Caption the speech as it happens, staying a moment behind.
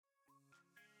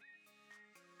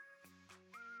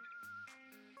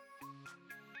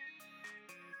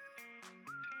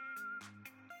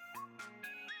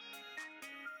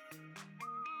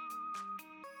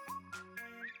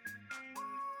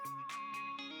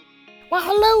Well,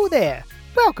 hello there.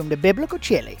 Welcome to Biblical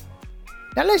Chili.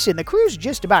 Now listen, the cruise is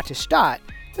just about to start,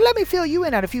 but let me fill you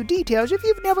in on a few details if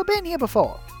you've never been here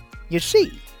before. You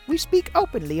see, we speak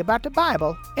openly about the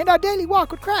Bible and our daily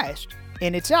walk with Christ,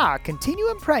 and it's our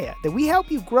continuing prayer that we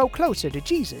help you grow closer to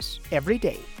Jesus every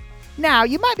day. Now,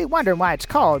 you might be wondering why it's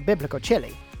called Biblical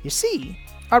Chili. You see,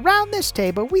 around this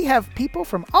table we have people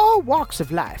from all walks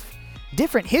of life,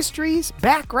 different histories,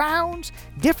 backgrounds,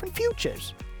 different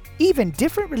futures, even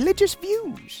different religious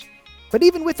views. But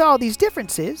even with all these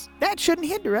differences, that shouldn't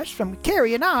hinder us from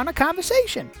carrying on a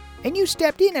conversation. And you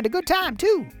stepped in at a good time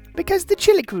too, because the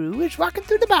Chili Crew is walking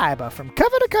through the Bible from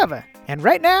cover to cover. And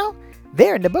right now,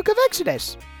 they're in the book of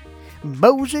Exodus.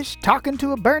 Moses talking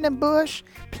to a burning bush,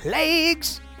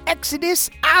 plagues,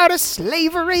 Exodus out of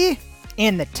slavery,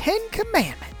 and the Ten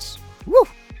Commandments. Woo!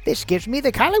 This gives me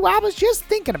the collywobbles just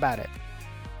thinking about it.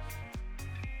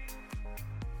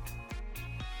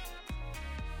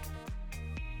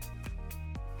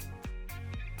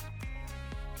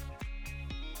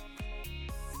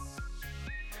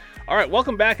 All right,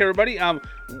 welcome back, everybody.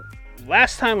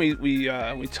 Last time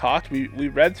we talked, we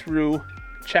read through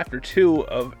chapter 2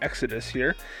 of Exodus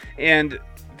here, and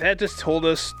that just told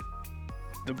us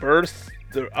the birth,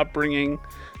 the upbringing,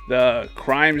 the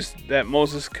crimes that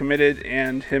Moses committed,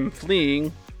 and him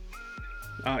fleeing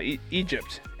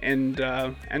Egypt, and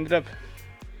ended up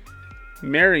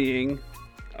marrying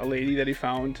a lady that he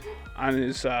found on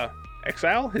his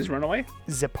exile, his runaway,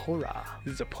 Zipporah.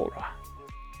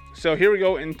 So here we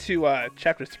go into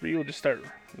chapter 3. We'll just start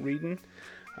reading.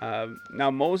 Now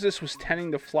Moses was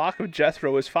tending the flock of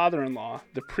Jethro, his father-in-law,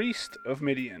 the priest of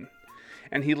Midian.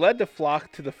 And he led the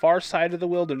flock to the far side of the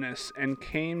wilderness and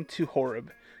came to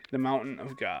Horeb, the mountain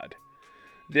of God.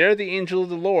 There the angel of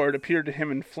the Lord appeared to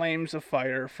him in flames of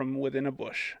fire from within a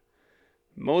bush.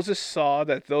 Moses saw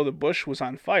that though the bush was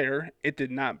on fire, it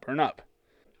did not burn up.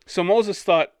 So Moses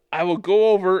thought, I will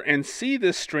go over and see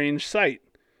this strange sight,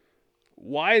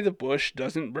 why the bush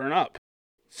doesn't burn up.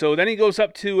 So then he goes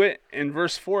up to it, and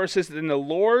verse 4 says, Then the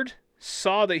Lord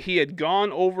saw that he had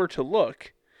gone over to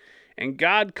look, and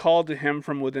God called to him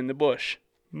from within the bush,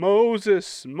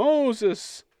 Moses,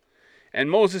 Moses. And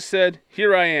Moses said,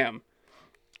 Here I am.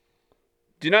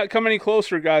 Do not come any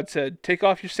closer, God said. Take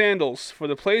off your sandals, for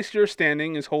the place you are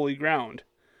standing is holy ground.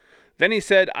 Then he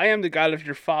said, I am the God of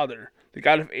your father, the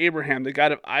God of Abraham, the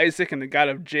God of Isaac, and the God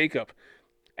of Jacob.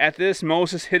 At this,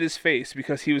 Moses hid his face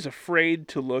because he was afraid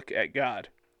to look at God.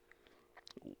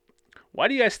 Why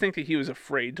do you guys think that he was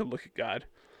afraid to look at God?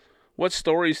 What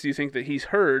stories do you think that he's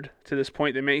heard to this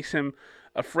point that makes him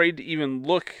afraid to even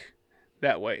look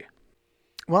that way?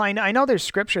 Well, I know there's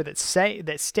scripture that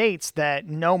states that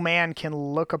no man can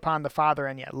look upon the Father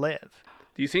and yet live.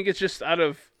 Do you think it's just out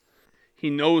of he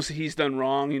knows he's done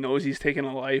wrong, he knows he's taken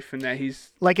a life, and that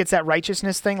he's... Like it's that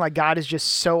righteousness thing, like God is just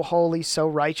so holy, so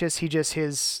righteous,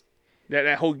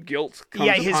 That whole guilt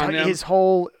comes upon him? His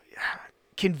whole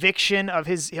conviction of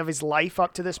his life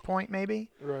up to this point, maybe?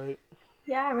 Right.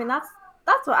 Yeah, I mean, that's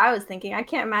what I was thinking. I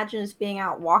can't imagine just being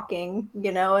out walking,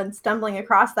 and stumbling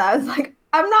across that. I was like,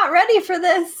 I'm not ready for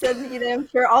this. And, I'm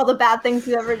sure all the bad things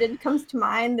he ever did comes to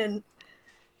mind, and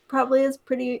probably is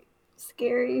pretty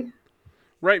scary.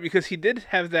 Right, because he did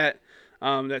have that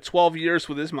 12 years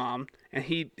with his mom, and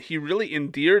he really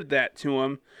endeared that to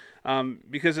him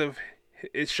because of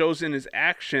it shows in his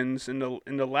actions in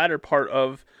the latter part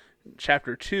of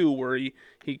chapter 2 where he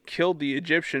killed the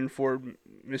Egyptian for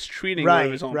mistreating one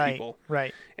of his own people.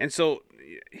 Right. And so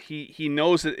he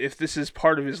knows that if this is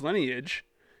part of his lineage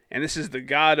and this is the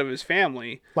God of his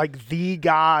family, like the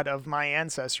God of my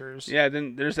ancestors. Yeah,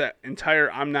 then there's that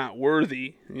entire I'm not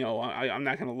worthy, I'm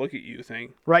not going to look at you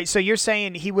thing. Right, so you're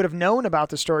saying he would have known about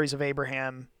the stories of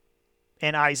Abraham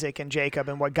and Isaac and Jacob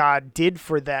and what God did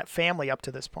for that family up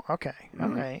to this point. Okay, all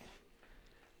right.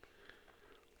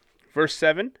 Verse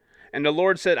 7, And the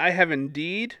Lord said, I have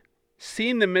indeed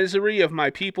seen the misery of my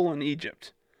people in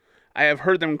Egypt. I have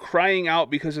heard them crying out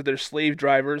because of their slave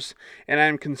drivers, and I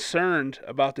am concerned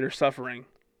about their suffering.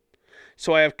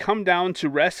 So I have come down to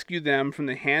rescue them from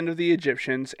the hand of the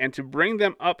Egyptians and to bring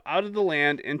them up out of the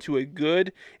land into a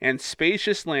good and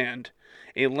spacious land,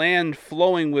 a land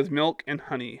flowing with milk and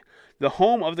honey, the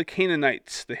home of the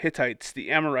Canaanites, the Hittites, the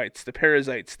Amorites, the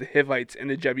Perizzites, the Hivites, and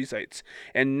the Jebusites.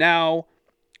 And now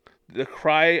the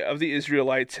cry of the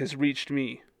Israelites has reached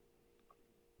me.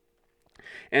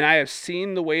 And I have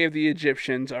seen the way of the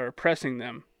Egyptians are oppressing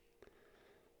them.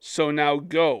 So now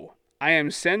go. I am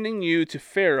sending you to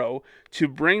Pharaoh to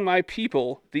bring my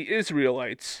people, the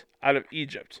Israelites, out of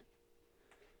Egypt.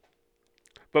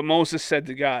 But Moses said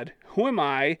to God, Who am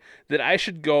I that I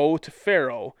should go to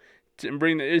Pharaoh? and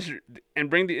bring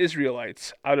the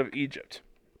Israelites out of Egypt.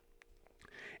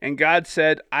 And God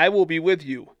said, I will be with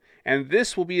you, and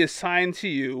this will be a sign to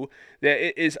you that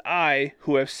it is I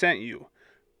who have sent you.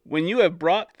 When you have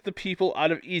brought the people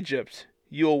out of Egypt,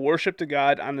 you will worship the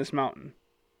God on this mountain.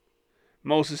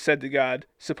 Moses said to God,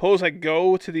 suppose I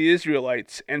go to the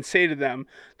Israelites and say to them,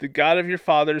 the God of your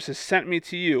fathers has sent me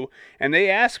to you, and they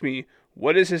ask me,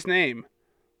 what is his name?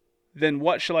 Then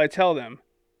what shall I tell them?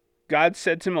 God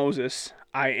said to Moses,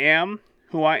 I am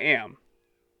who I am.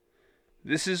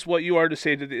 This is what you are to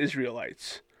say to the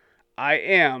Israelites. I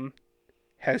am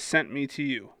has sent me to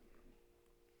you.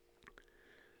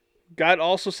 God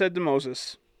also said to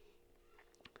Moses,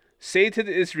 say to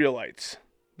the Israelites,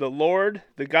 the Lord,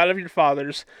 the God of your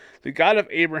fathers, the God of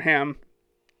Abraham,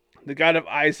 the God of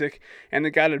Isaac, and the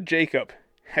God of Jacob,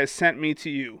 has sent me to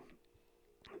you.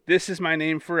 This is my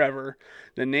name forever,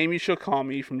 the name you shall call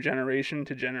me from generation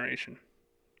to generation.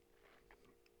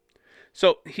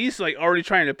 So he's like already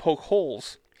trying to poke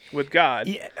holes with God,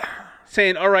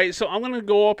 saying, all right, so I'm going to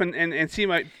go up and see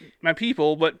my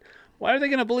people, but why are they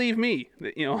going to believe me?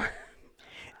 You know,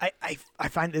 I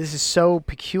find this is so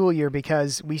peculiar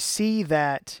because we see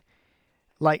that,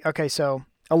 like, okay, so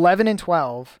 11 and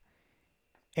 12,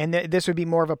 and this would be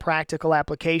more of a practical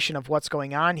application of what's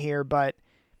going on here, but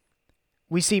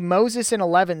we see Moses in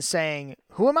 11 saying,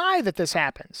 who am I that this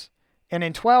happens? And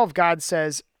in 12, God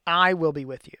says, I will be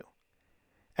with you.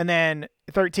 And then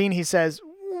 13, he says,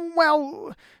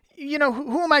 well, you know,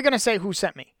 who am I going to say who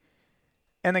sent me?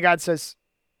 And then God says,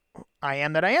 I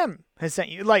am that I am has sent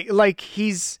you. Like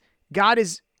God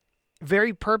is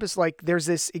very purpose. Like there's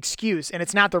this excuse, and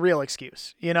it's not the real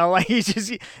excuse. You know, like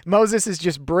Moses is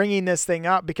just bringing this thing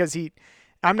up because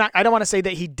I don't want to say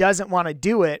that he doesn't want to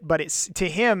do it, but it's to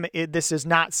him, this does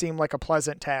not seem like a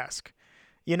pleasant task.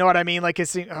 You know what I mean? Like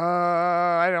it's,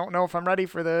 I don't know if I'm ready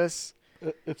for this.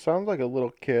 It sounds like a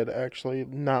little kid actually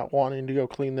not wanting to go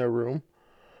clean their room.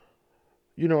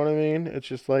 You know what I mean? It's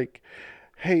just like,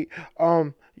 hey,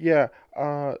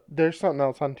 there's something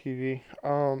else on TV.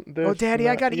 Oh, Daddy,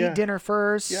 I got to eat dinner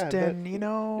first, you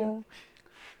know. Yeah.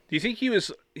 Do you think he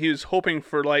was hoping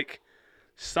for like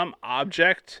some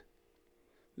object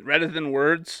rather than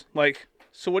words? Like,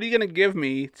 so what are you going to give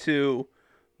me to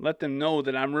let them know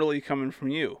that I'm really coming from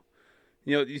you?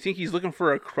 You know, do you think he's looking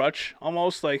for a crutch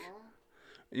almost? Like,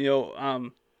 you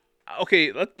know,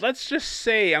 okay, let's just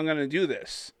say I'm going to do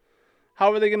this.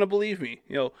 How are they going to believe me?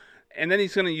 You know, and then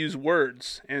he's going to use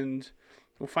words, and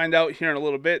we'll find out here in a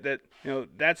little bit that, you know,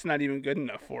 that's not even good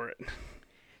enough for it.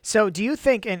 So do you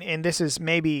think, and this is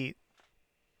maybe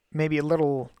a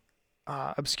little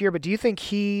obscure, but do you think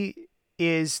he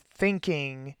is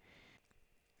thinking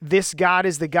this God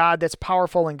is the God that's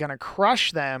powerful and going to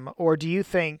crush them, or do you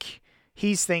think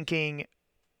he's thinking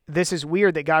this is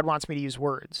weird that God wants me to use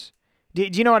words? Do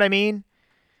you know what I mean?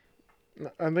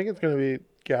 I think it's going to be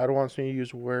God wants me to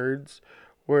use words.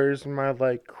 Where's my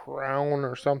like crown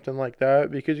or something like that?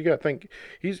 Because you got to think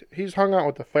he's hung out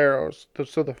with the pharaohs.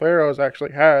 So the pharaohs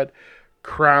actually had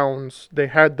crowns. They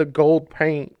had the gold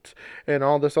paint and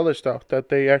all this other stuff that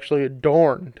they actually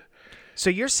adorned. So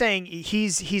you're saying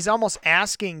he's almost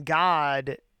asking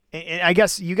God, and I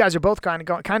guess you guys are both kind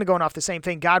of going off the same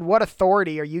thing. God, what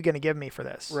authority are you going to give me for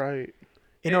this? Right.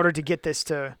 In order to get this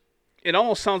to. It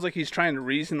almost sounds like he's trying to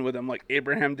reason with him, like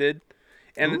Abraham did,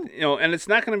 and you know, and it's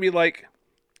not going to be like.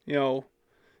 You know,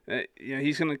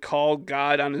 he's going to call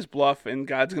God on his bluff, and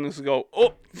God's going to go,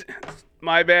 oh,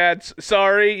 my bad,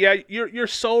 sorry. Yeah, you're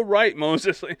so right,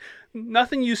 Moses. Like,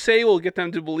 nothing you say will get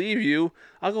them to believe you.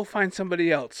 I'll go find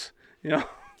somebody else, you know.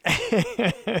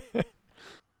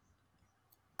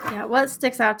 Yeah, what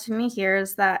sticks out to me here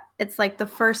is that it's like the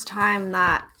first time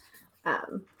that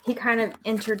he kind of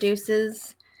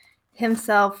introduces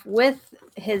himself with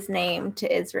his name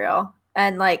to Israel.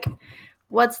 And like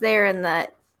what's there in the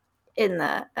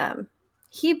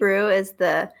Hebrew is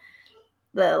the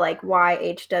like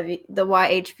YHWH, the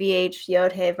YHVH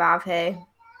Yod He Vav He,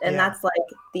 and that's like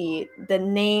the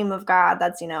name of God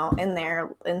that's, you know, in there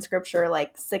in scripture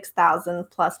like 6,000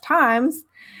 plus times,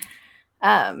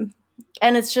 and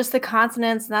it's just the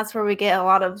consonants, and that's where we get a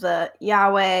lot of the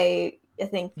Yahweh, I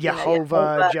think,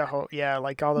 Jehovah,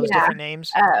 like all those different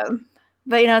names.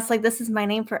 But, you know, it's like, this is my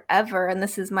name forever, and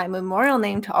this is my memorial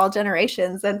name to all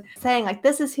generations, and saying, like,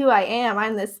 this is who I am.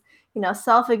 I'm this, you know,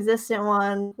 self-existent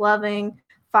one, loving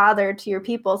father to your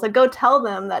people. So go tell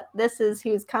them that this is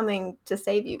who's coming to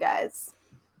save you guys.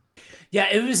 Yeah,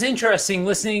 it was interesting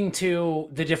listening to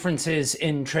the differences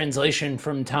in translation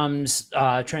from Tom's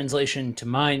translation to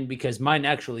mine, because mine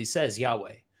actually says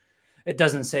Yahweh. It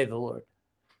doesn't say the Lord.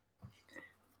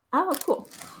 Oh, cool.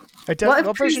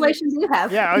 What translation do you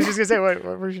have? Yeah, I was just gonna say what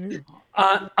version do you?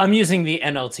 I'm using the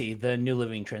NLT, the New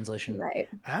Living Translation. Right.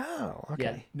 Oh, okay.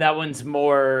 Yeah, that one's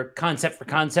more concept for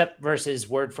concept versus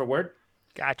word for word.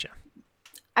 Gotcha.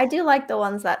 I do like the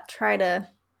ones that try to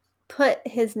put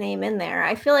his name in there.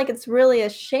 I feel like it's really a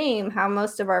shame how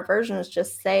most of our versions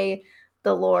just say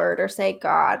the Lord or say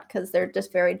God, because they're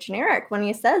just very generic. When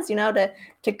he says,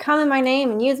 to come in my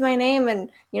name and use my name, and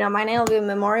my name will be a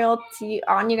memorial to you,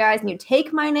 on you guys, and you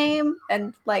take my name,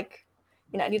 and I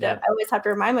always have to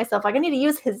remind myself, I need to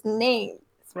use his name,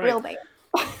 his real name.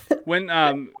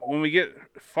 When we get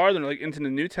farther into the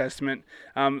New Testament,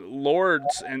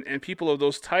 lords and people of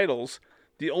those titles,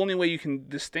 the only way you can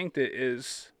distinct it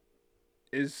is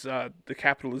the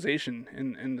capitalization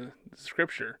in the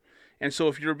scripture. And so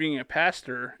if you're being a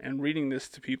pastor and reading this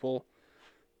to people,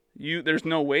 there's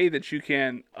no way that you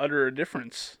can utter a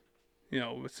difference.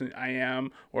 It's an I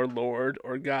am or Lord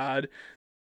or God.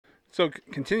 So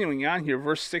continuing on here,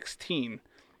 verse 16.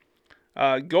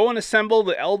 Go and assemble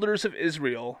the elders of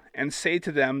Israel and say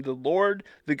to them, the Lord,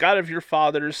 the God of your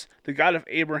fathers, the God of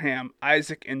Abraham,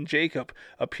 Isaac, and Jacob,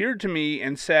 appeared to me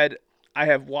and said, I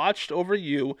have watched over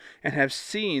you and have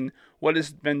seen what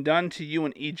has been done to you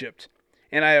in Egypt.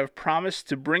 And I have promised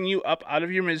to bring you up out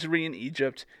of your misery in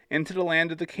Egypt into the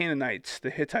land of the Canaanites, the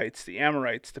Hittites, the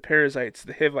Amorites, the Perizzites,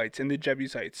 the Hivites, and the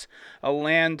Jebusites, a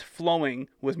land flowing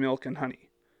with milk and honey.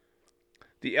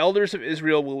 The elders of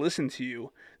Israel will listen to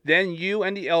you. Then you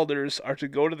and the elders are to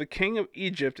go to the king of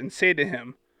Egypt and say to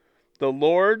him, the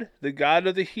Lord, the God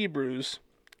of the Hebrews,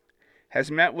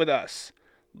 has met with us.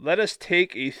 Let us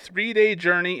take a 3-day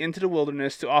journey into the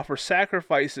wilderness to offer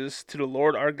sacrifices to the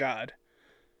Lord our God.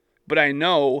 But I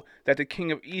know that the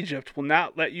king of Egypt will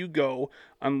not let you go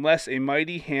unless a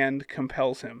mighty hand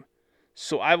compels him.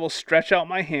 So I will stretch out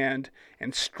my hand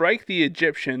and strike the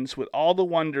Egyptians with all the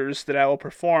wonders that I will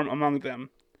perform among them.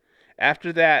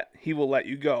 After that he will let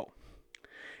you go.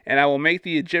 And I will make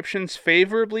the Egyptians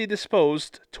favorably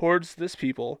disposed towards this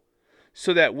people,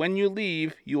 so that when you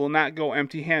leave you will not go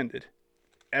empty-handed.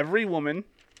 Every woman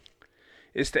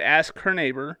is to ask her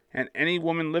neighbor, and any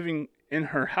woman living in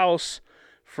her house,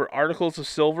 for articles of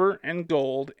silver and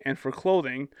gold, and for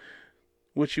clothing,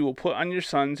 which you will put on your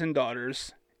sons and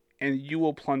daughters, and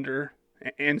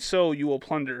so you will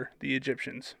plunder the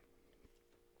Egyptians.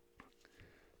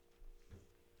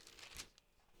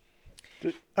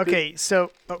 Okay,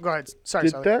 so go ahead. Sorry.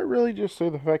 Did that really just say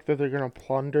the fact that they're gonna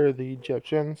plunder the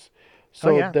Egyptians? So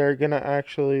Oh, yeah. they're gonna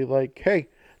actually hey,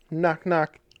 knock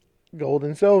knock, gold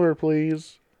and silver,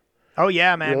 please. Oh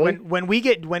yeah, man. Really? When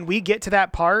we get to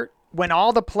that part, when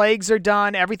all the plagues are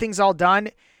done, everything's all done,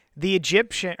 the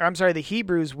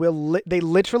Hebrews they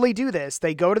literally do this.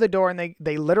 They go to the door and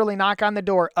they literally knock on the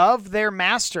door of their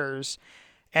masters,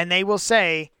 and they will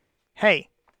say, "Hey,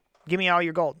 give me all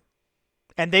your gold."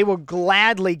 And they will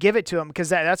gladly give it to them, because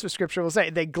that's what Scripture will say.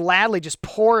 They gladly just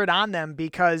pour it on them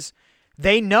because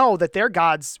they know that their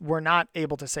gods were not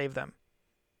able to save them.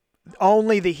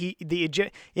 Only the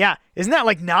Egypt. Yeah, isn't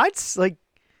that nuts?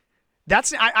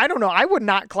 That's I don't know. I would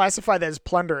not classify that as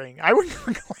plundering. I would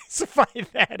classify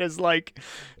that as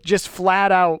just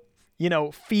flat out,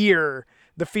 fear,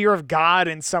 the fear of God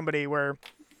in somebody where.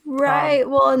 Right.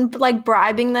 Well, and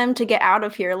bribing them to get out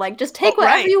of here. Just take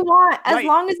whatever you want, as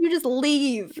long as you just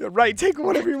leave. Right. Take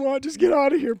whatever you want. Just get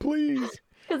out of here, please.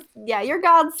 Because, your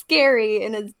God's scary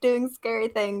and is doing scary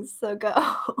things. So go.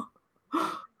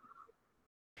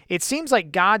 It seems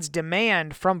like God's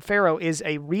demand from Pharaoh is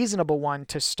a reasonable one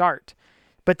to start.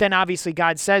 But then obviously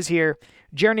God says here,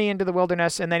 journey into the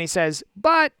wilderness. And then he says,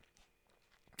 but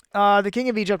the king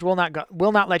of Egypt will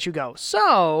not let you go.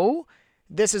 So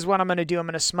this is what I'm going to do. I'm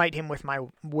going to smite him with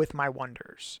my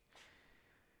wonders.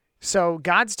 So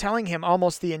God's telling him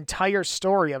almost the entire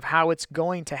story of how it's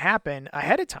going to happen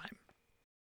ahead of time.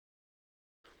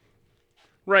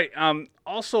 Right.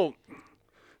 Also,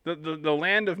 the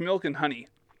land of milk and honey.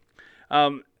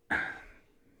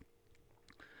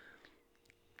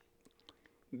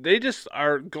 They just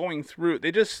are going through.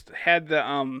 They just had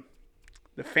the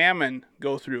famine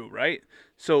go through, right?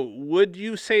 So would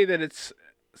you say that it's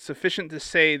sufficient to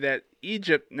say that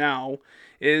Egypt now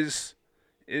is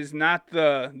not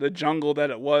the jungle that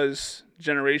it was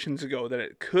generations ago? That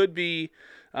it could be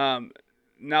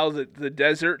now the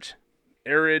desert,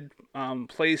 arid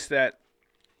place that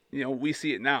we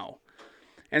see it now.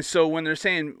 And so when they're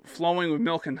saying flowing with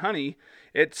milk and honey,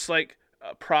 it's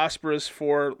prosperous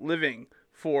for living.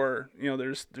 For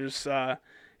there's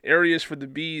areas for the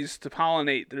bees to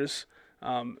pollinate. There's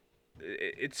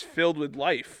it's filled with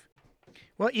life.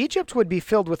 Well, Egypt would be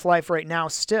filled with life right now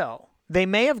still. They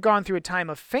may have gone through a time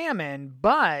of famine,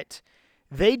 but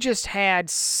They just had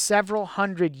several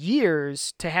hundred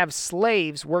years to have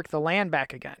slaves work the land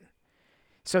back again.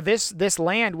 So this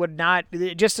land would not,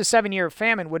 just a 7-year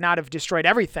famine would not have destroyed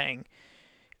everything.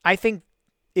 I think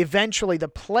eventually the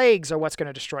plagues are what's going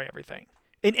to destroy everything.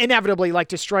 Inevitably, like,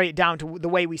 destroy it down to the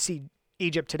way we see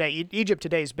Egypt today. Egypt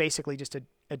today is basically just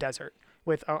a desert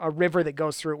with a river that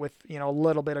goes through it with, a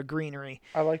little bit of greenery.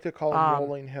 I like to call them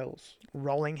rolling hills.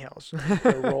 Rolling hills.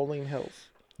 They're rolling hills.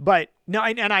 But no,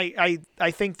 and I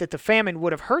think that the famine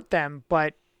would have hurt them,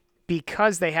 but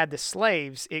because they had the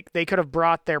slaves, they could have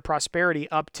brought their prosperity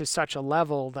up to such a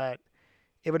level that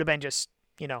it would have been just,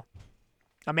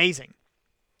 amazing.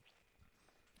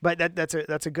 But that's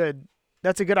a good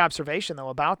observation though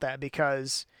about that,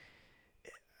 because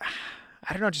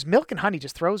I don't know, just milk and honey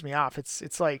just throws me off.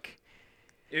 It's like,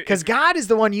 because God is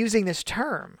the one using this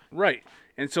term, right?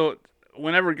 And so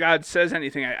whenever God says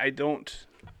anything, I don't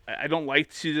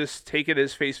like to just take it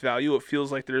as face value. It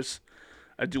feels like there's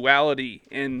a duality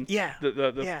in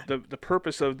the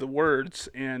purpose of the words,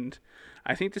 and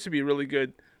I think this would be a really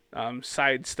good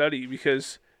side study,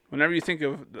 because whenever you think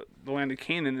of the land of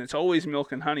Canaan, it's always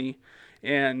milk and honey.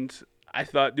 And I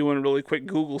thought doing a really quick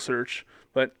Google search,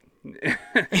 but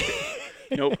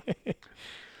nope.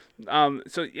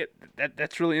 So yeah,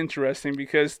 that's really interesting,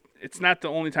 because it's not the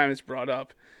only time it's brought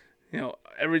up.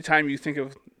 Every time you think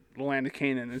of the land of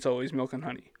Canaan, it's always milk and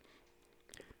honey.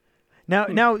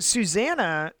 Now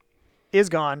Susanna is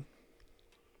gone.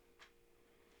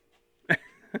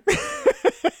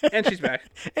 And she's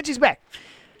back.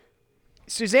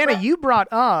 Susanna, you brought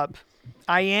up,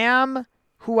 I am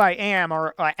who I am,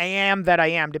 or I am that I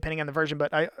am, depending on the version,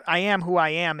 but I am who I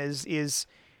am is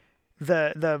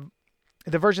the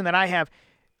version that I have.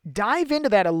 Dive into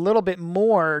that a little bit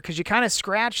more, because you kind of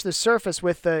scratch the surface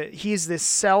with he's this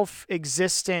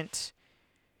self-existent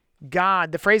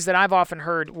God. The phrase that I've often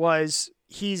heard was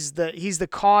he's the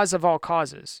cause of all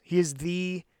causes. He is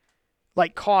the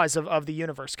cause of the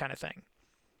universe kind of thing.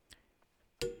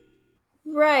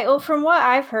 Right. Well, from what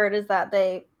I've heard is that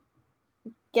they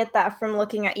get that from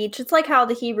looking at each. It's like how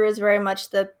the Hebrew is very much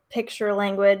the picture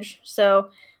language. So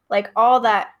all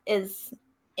that is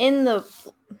in the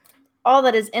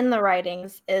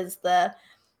writings is the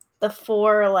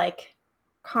 4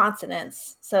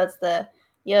 consonants. So it's the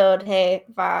Yod, Hey,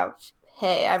 Vav,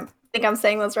 Hey. I think I'm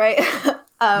saying this right.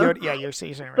 You're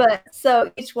saying it right. But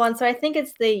so each one. So I think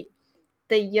it's the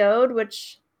Yod,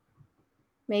 which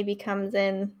maybe comes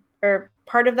in, or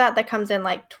part of that comes in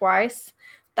twice.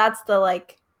 That's the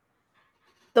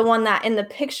one that in the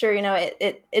picture,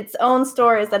 its own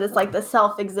story is that it's the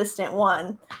self-existent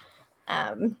one.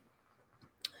 And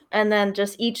then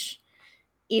just each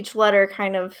letter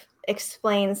kind of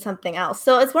explains something else.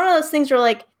 So it's one of those things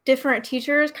where different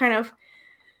teachers kind of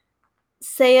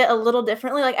say it a little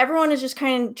differently. Everyone is just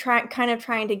kind of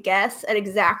trying to guess at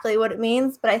exactly what it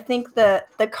means. But I think the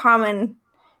common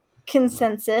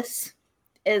consensus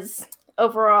is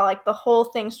overall, the whole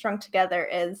thing strung together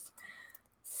is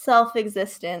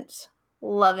self-existent,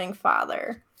 loving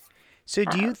Father. So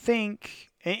do you think,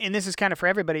 and this is kind of for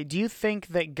everybody, do you think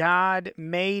that God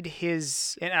made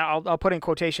his, and I'll put in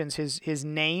quotations, his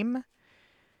name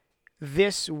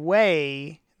this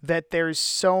way, that there's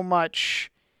so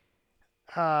much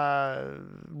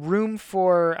room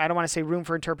for, I don't want to say room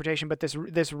for interpretation, but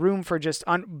this room for just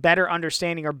better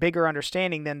understanding or bigger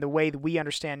understanding than the way that we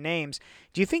understand names?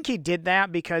 Do you think he did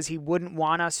that because he wouldn't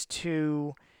want us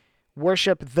to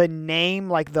worship the name,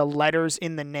 like the letters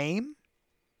in the name?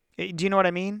 Do you know what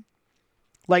I mean?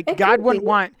 God wouldn't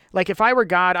want, if I were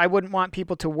God, I wouldn't want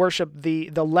people to worship the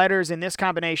letters in this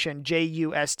combination,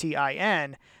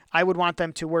 Justin. I would want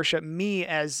them to worship me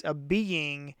as a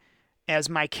being, as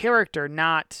my character,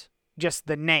 not just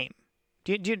the name.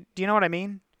 Do you know what I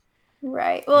mean?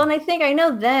 Right. Well, and I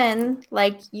know then,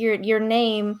 your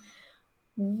name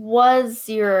was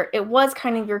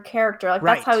kind of your character. Right.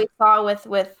 That's how we saw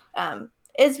with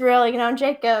Israel, and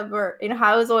Jacob, or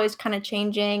how it was always kind of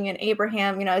changing, and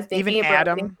Abraham, as being even Abram,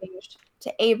 Adam being changed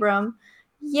to Abram.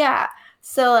 Yeah.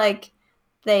 So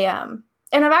they and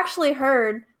I've actually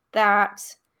heard that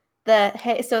so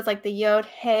it's the Yod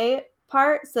Hey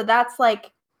part. So that's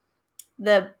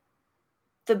the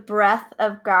breath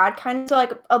of God kind of.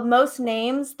 So of most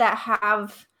names that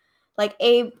have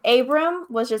Abram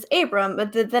was just Abram,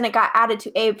 but then it got added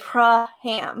to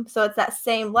Abraham. So it's that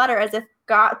same letter, as if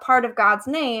part of God's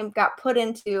name got put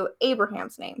into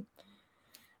Abraham's name.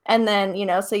 And then,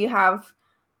 so you have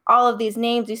all of these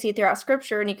names you see throughout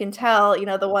scripture, and you can tell,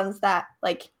 the ones that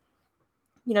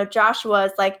Joshua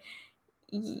is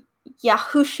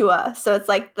Yahushua. So it's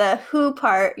the who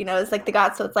part, is the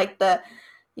God. So it's the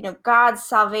God's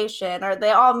salvation, or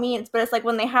they all mean, but it's like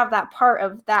when they have that part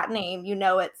of that name,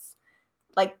 it's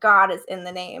like God is in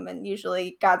the name, and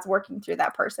usually God's working through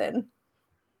that person,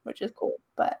 which is cool.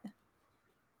 But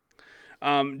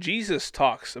Jesus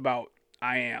talks about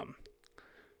I am.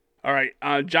 All right,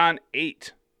 John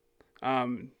 8,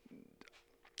 starting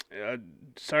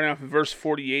off in verse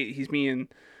 48, he's being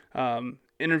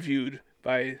interviewed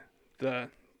by the...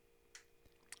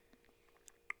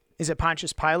 Is it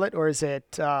Pontius Pilate or is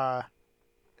it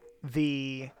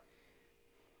the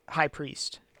high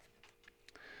priest?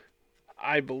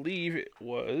 I believe it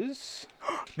was...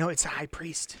 No, it's the high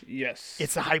priest. Yes.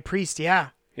 It's the high priest, yeah.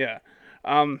 Yeah.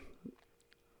 In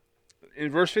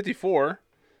verse 54,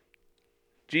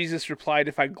 Jesus replied,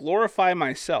 "If I glorify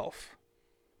myself,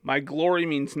 my glory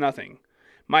means nothing.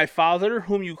 My Father,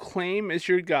 whom you claim as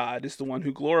your God, is the one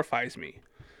who glorifies me.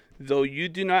 Though you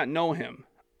do not know him,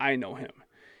 I know him.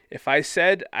 If I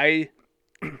said I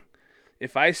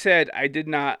did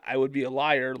not, I would be a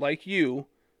liar like you,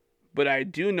 but I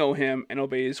do know him and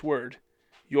obey his word.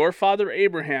 Your father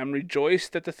Abraham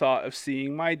rejoiced at the thought of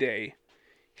seeing my day.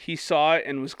 He saw it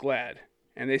and was glad."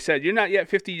 And they said, "You're not yet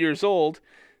 50 years old."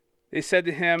 They said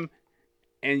to him,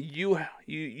 "And you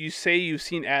say you've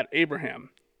seen Abraham."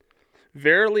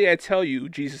 "Verily I tell you,"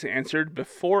 Jesus answered,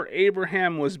 "before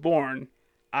Abraham was born,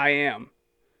 I am."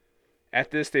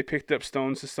 At this, they picked up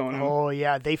stones to stone him. Oh,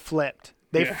 yeah, they flipped.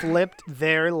 They flipped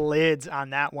their lids on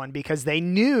that one because they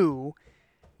knew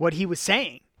what he was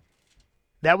saying.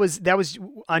 That was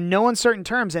on no uncertain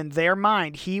terms in their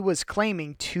mind. He was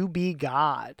claiming to be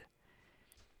God,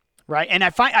 right? And I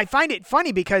find it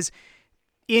funny because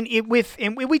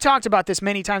we talked about this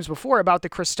many times before about the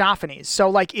Christophanies. So,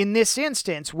 like in this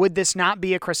instance, would this not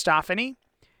be a Christophany?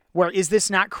 Where is this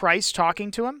not Christ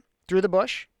talking to him through the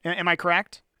bush? Am I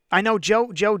correct? I know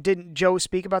Joe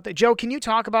speak about that. Joe, can you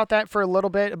talk about that for a little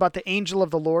bit, about the angel of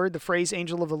the Lord, the phrase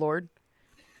angel of the Lord?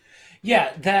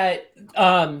 Yeah, that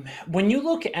when you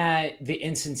look at the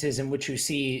instances in which you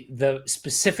see the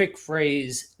specific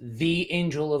phrase, the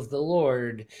angel of the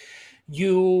Lord,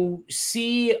 you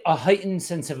see a heightened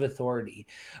sense of authority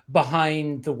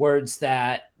behind the words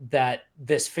that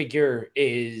this figure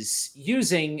is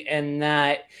using, and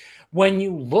that when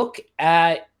you look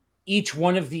at each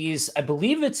one of these, I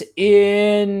believe it's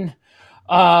in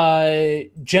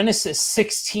Genesis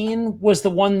 16 was the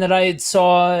one that I had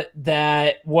saw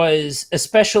that was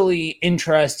especially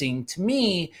interesting to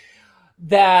me,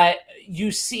 that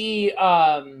you see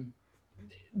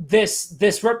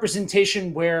this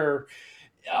representation where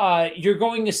you're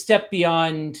going a step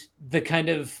beyond the kind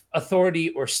of authority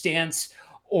or stance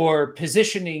or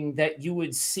positioning that you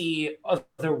would see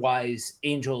otherwise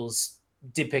angels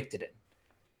depicted in.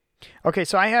 Okay,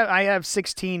 so I have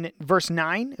 16 verse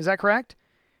 9, is that correct?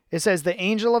 It says the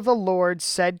angel of the Lord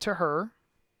said to her.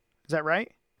 Is that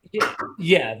right?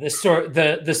 Yeah, the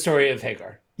story of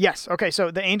Hagar. Yes. Okay,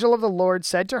 so the angel of the Lord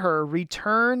said to her,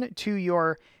 "Return to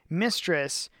your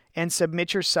mistress and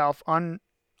submit yourself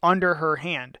under her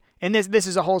hand." And this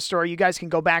is a whole story. You guys can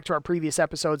go back to our previous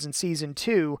episodes in season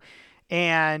 2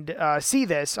 and see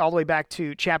this all the way back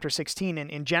to chapter 16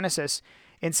 in Genesis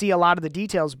and see a lot of the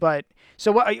details. But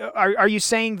so what are you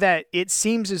saying, that it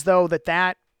seems as though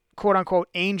that quote unquote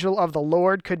angel of the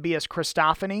Lord could be a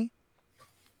Christophany?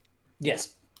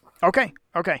 Yes. Okay.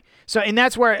 So, and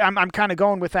that's where I'm kind of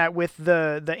going with that, with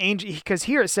the angel, because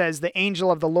here it says the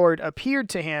angel of the Lord appeared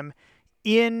to him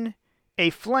in a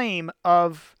flame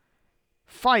of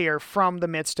fire from the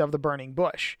midst of the burning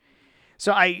bush.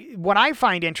 So what I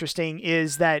find interesting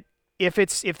is that if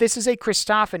this is a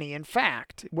Christophany, in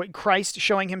fact, what Christ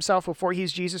showing himself before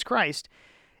he's Jesus Christ,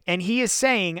 and he is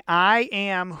saying, "I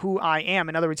am who I am."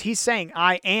 In other words, he's saying,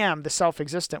 "I am the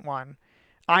self-existent one.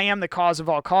 I am the cause of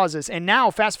all causes." And now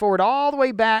fast forward all the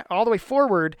way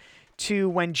forward to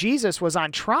when Jesus was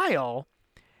on trial,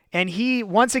 and he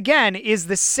once again is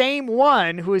the same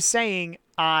one who is saying,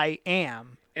 "I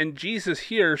am." And Jesus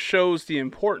here shows the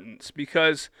importance,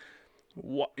 because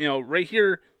right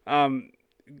here,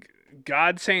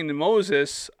 God saying to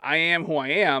Moses, "I am who I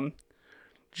am."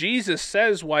 Jesus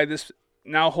says why this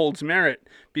now holds merit,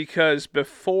 because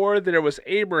before there was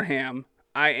Abraham,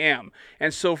 I am.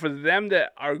 And so for them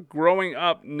that are growing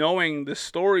up knowing the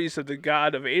stories of the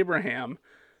God of Abraham,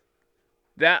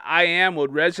 that I am would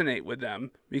resonate with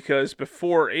them, because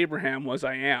before Abraham was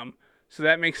I am. So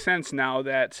that makes sense now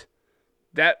that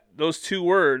those two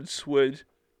words would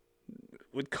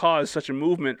cause such a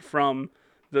movement from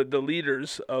the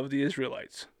leaders of the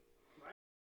Israelites.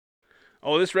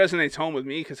 Oh, this resonates home with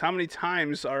me, because how many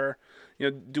times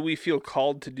do we feel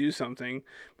called to do something,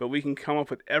 but we can come up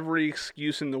with every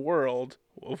excuse in the world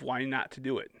of why not to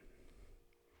do it.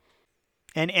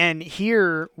 And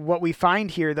here, what we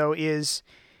find here, though, is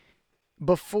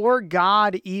before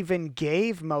God even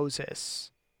gave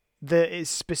Moses the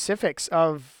specifics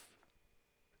of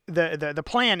the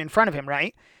plan in front of him,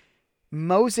 right?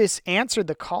 Moses answered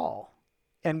the call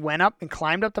and went up and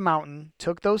climbed up the mountain,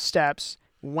 took those steps,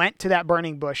 went to that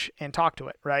burning bush and talked to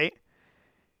it, right?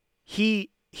 He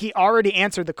already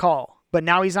answered the call, but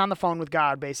now he's on the phone with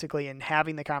God, basically, and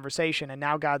having the conversation, and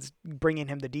now God's bringing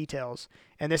him the details.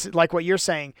 And this is like what you're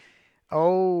saying.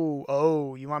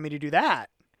 Oh, you want me to do that?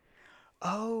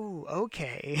 Oh,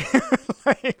 okay.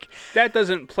 Like, that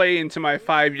doesn't play into my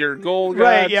 5-year goal, God,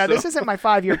 right, yeah, so. This isn't my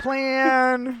 5-year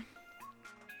plan.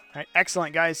 All right,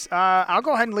 excellent, guys. I'll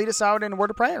go ahead and lead us out in a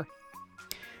word of prayer.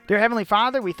 Dear Heavenly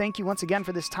Father, we thank you once again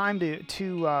for this time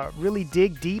to really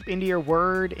dig deep into your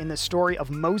word in the story of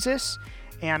Moses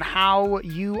and how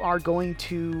you are going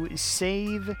to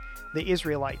save the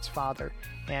Israelites, Father,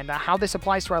 and how this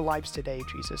applies to our lives today,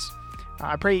 Jesus.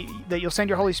 I pray that you'll send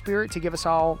your Holy Spirit to give us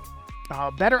all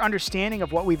better understanding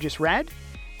of what we've just read,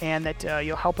 and that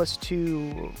you'll help us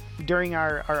to, during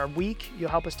our week, you'll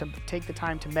help us to take the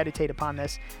time to meditate upon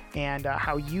this, and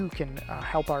how you can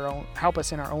help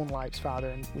us in our own lives, Father,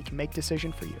 and we can make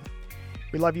decision for you.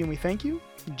 We love you and we thank you.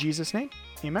 In Jesus' name,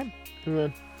 amen.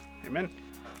 Amen. Amen.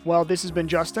 Well, this has been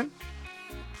Justin.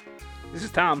 This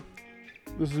is Tom.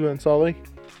 This has been Sully.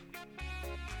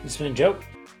 This has been Joe.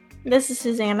 This is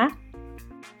Susanna.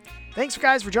 Thanks,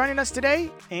 guys, for joining us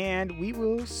today, and we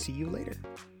will see you later.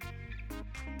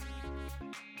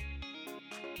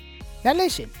 Now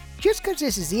listen, just because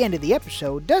this is the end of the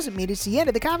episode doesn't mean it's the end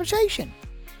of the conversation.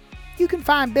 You can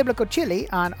find Biblical Chili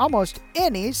on almost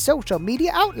any social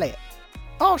media outlet.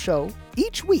 Also,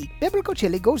 each week, Biblical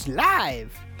Chili goes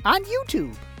live on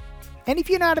YouTube. And if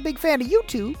you're not a big fan of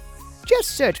YouTube,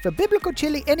 just search for Biblical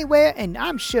Chili anywhere and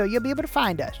I'm sure you'll be able to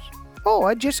find us.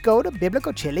 Or just go to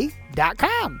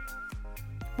biblicalchili.com.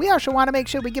 We also want to make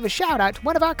sure we give a shout out to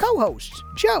one of our co-hosts,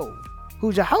 Joe,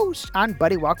 who's a host on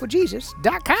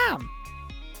BuddyWalkWithJesus.com.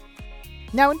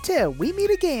 Now until we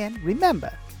meet again,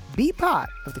 remember, be part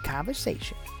of the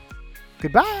conversation.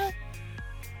 Goodbye.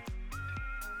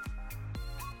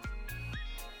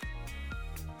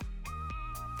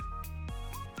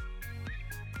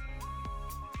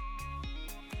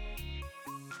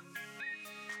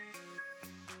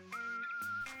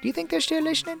 Do you think they're still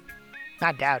listening?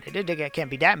 I doubt it. There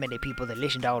can't be that many people that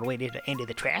listened all the way to the end of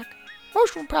the track.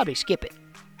 Most of them probably skip it.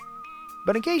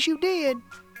 But in case you did,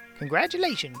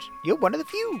 congratulations. You're one of the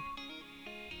few.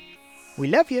 We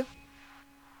love you.